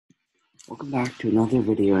Welcome back to another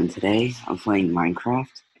video, and today I'm playing Minecraft,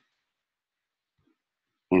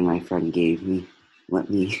 and my friend let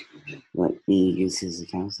me use his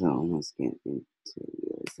account, so let's get into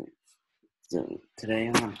this. So today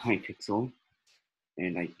I'm on Hypixel,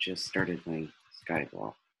 and I just started playing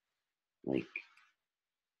Skyblock,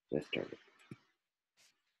 just started.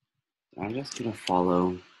 I'm just gonna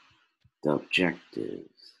follow the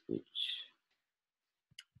objectives, which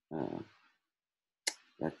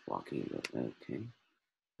that's blocking, but okay.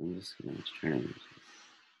 I'm just gonna turn.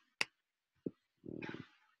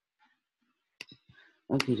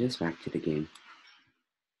 Okay, just back to the game.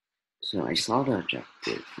 So I saw the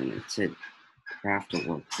objective, and it said craft a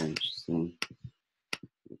workbench. So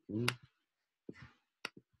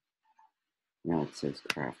now it says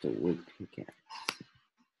craft a wood pickaxe.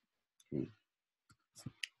 Okay,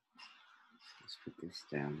 let's put this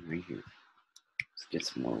down right here. Let's get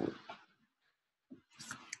some more wood.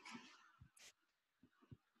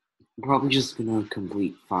 I'm probably just gonna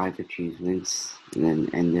complete 5 achievements and then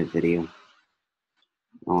end the video. I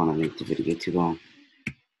don't want to make the video too long.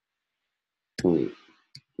 Oh wait,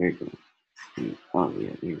 there you go. Oh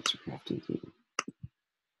yeah, here's a crafting table.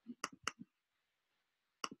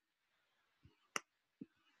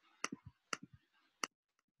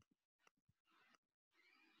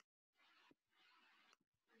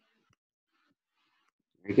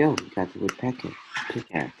 There you go, we got the wood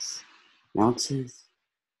pickaxe. Now it says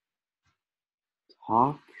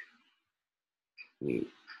talk. Wait.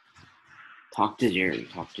 Talk to Jerry.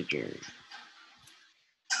 What's the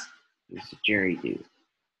Jerry dude?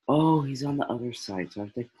 Oh, he's on the other side, so I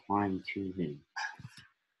have to climb to him.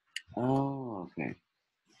 Oh, okay.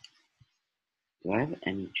 Do I have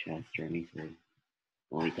any chest or anything?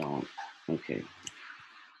 Well, I don't. Okay.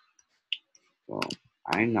 Well,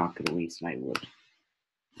 I'm not gonna waste my wood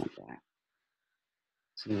like that.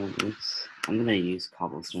 So I'm gonna use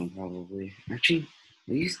cobblestone probably. Actually,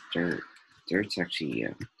 I use dirt. Dirt's actually,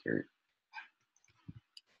 yeah, dirt.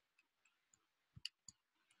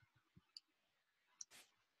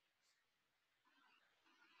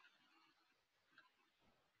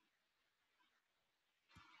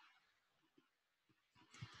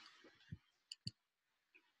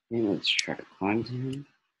 Okay, let's try to climb to him.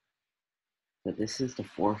 But this is the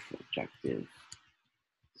 4th objective.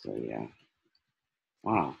 So yeah.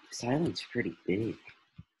 Wow, this island's pretty big.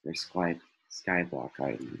 There's Skyblock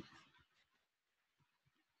Island.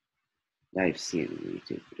 I've seen in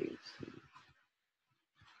YouTube videos. So,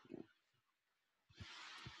 yeah.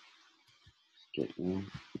 Get one.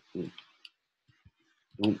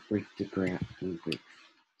 Don't break the grass. Don't break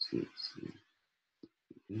seeds.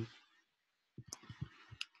 Okay.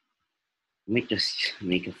 Make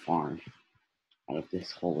a farm out of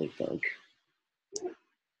this hole I dug.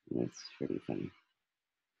 That's pretty funny.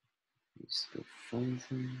 Just go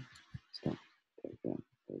further. Stop. There we go.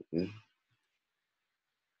 Very good.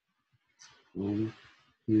 1,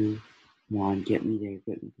 2, 1. Get me there.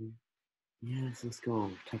 Get me there. Yes, let's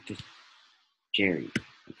go. Talk to Jerry.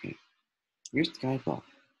 Okay. Here's Skyblock.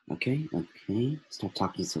 Okay. Stop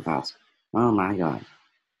talking so fast. Oh my god.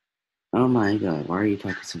 Why are you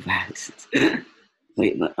talking so fast?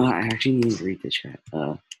 Wait, I actually need to read the chat.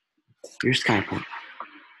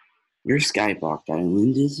 Your Skyblock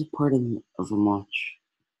Island is a part of a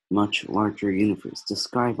much larger universe. The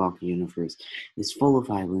Skyblock universe is full of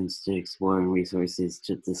islands to explore and resources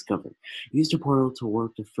to discover. Use the portal to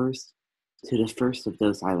work to the first of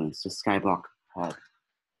those islands, the Skyblock hub.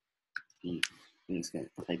 I'm just gonna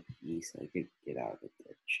type E so I could get out of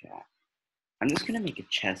the chat. I'm just gonna make a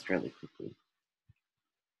chest really quickly,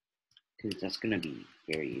 because that's gonna be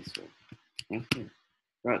very useful. Okay.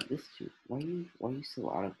 Bro, this too. Why are you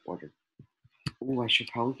so out of order? Oh, I should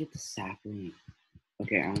probably get the sapling.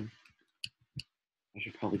 Okay, I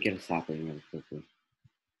should probably get a sapling really quickly.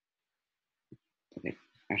 Okay,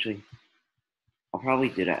 actually, I'll probably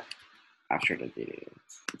do that after the video.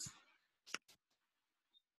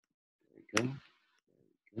 There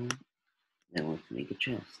we go. Then let's make a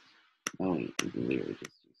chest. Oh wait, we can literally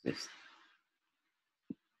just use this.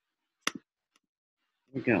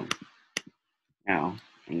 There we go. Now,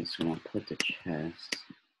 I'm just gonna put the chest.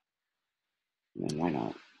 And then why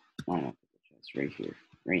not put the chest right here,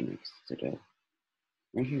 right next to the,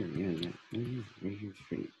 right here, yeah, right here's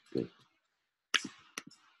pretty good.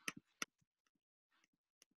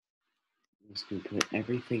 I'm just gonna put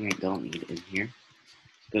everything I don't need in here.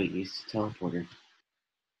 Let's go use the teleporter.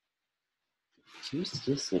 Who's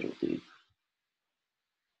this little dude?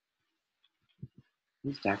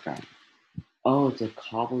 Who's that guy? Oh, it's a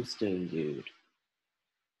cobblestone dude.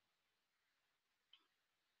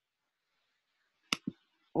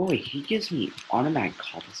 Oh wait, he gives me automatic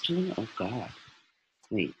cobblestone? Oh god.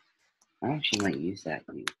 Wait, I actually might use that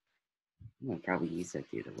dude. I'm gonna probably use that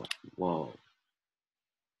dude a lot. Whoa.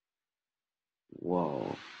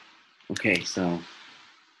 Whoa. Okay, so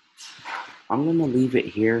I'm gonna leave it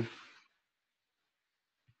here.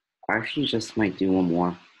 I actually just might do one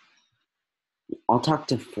more. I'll talk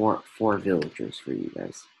to four villagers for you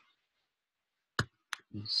guys.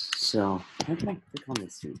 So how can I click on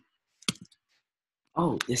this dude?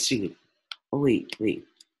 Oh, this dude. Oh wait.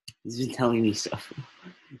 He's been telling me stuff.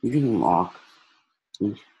 You can unlock.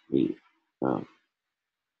 Wait. Oh.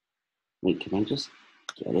 Wait, can I just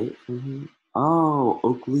get it from him? Oh,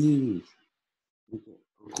 oak leaves.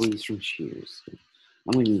 Oak leaves from shears.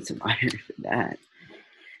 I'm gonna need some iron for that.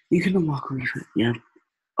 You can unlock leaf. Yeah.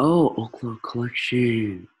 Oh, oak log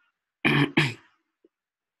collection.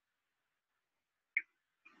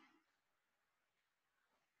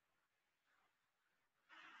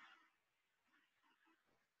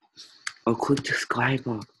 Oh, click the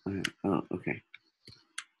skyblock. Oh, okay.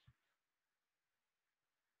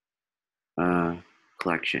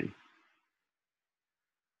 Collection.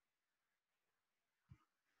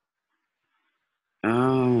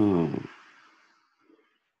 Oh.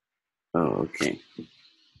 Oh, okay.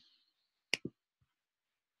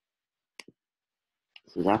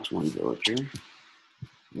 So that's one villager.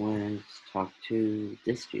 Let's talk to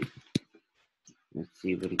this dude. Let's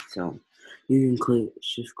see what he's selling. You can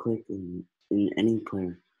shift click in any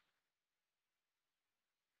player.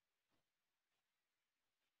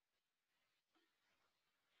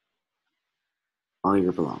 All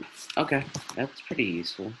your belongings. Okay, that's pretty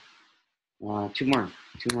useful. Two more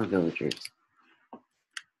villagers.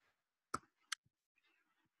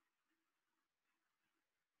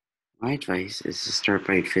 My advice is to start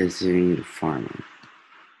by visiting the farm.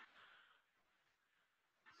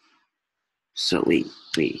 So wait,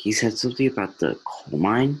 he said something about the coal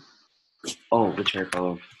mine? Oh, the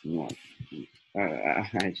charcoal. No.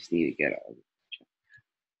 I just need to get out.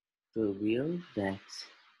 The real Vex.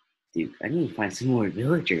 Dude, I need to find some more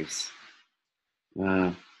villagers.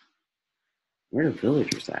 Where are the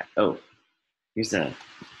villagers at? Oh, here's the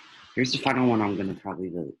final one I'm gonna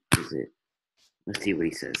probably visit. Let's see what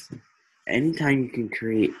he says. Anytime you can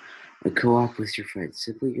create a co-op with your friends,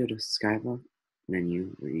 simply go to Skyblock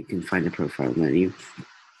menu where you can find the profile menu.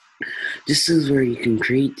 This is where you can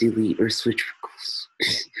create, delete, or switch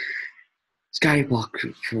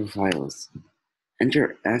Skyblock profiles.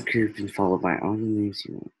 Enter ad group and followed by all the names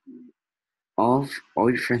you want. All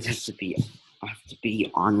your friends have to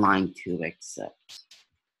be online to accept.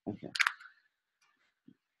 Okay.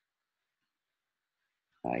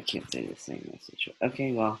 I can't say the same message.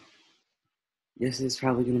 Okay, well, this is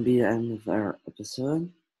probably going to be the end of our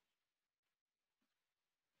episode.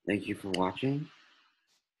 Thank you for watching,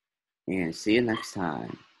 and see you next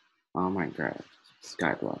time on Minecraft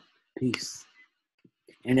Skyblock. Peace.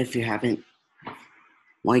 And if you haven't,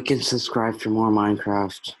 like and subscribe for more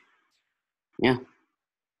Minecraft. Yeah.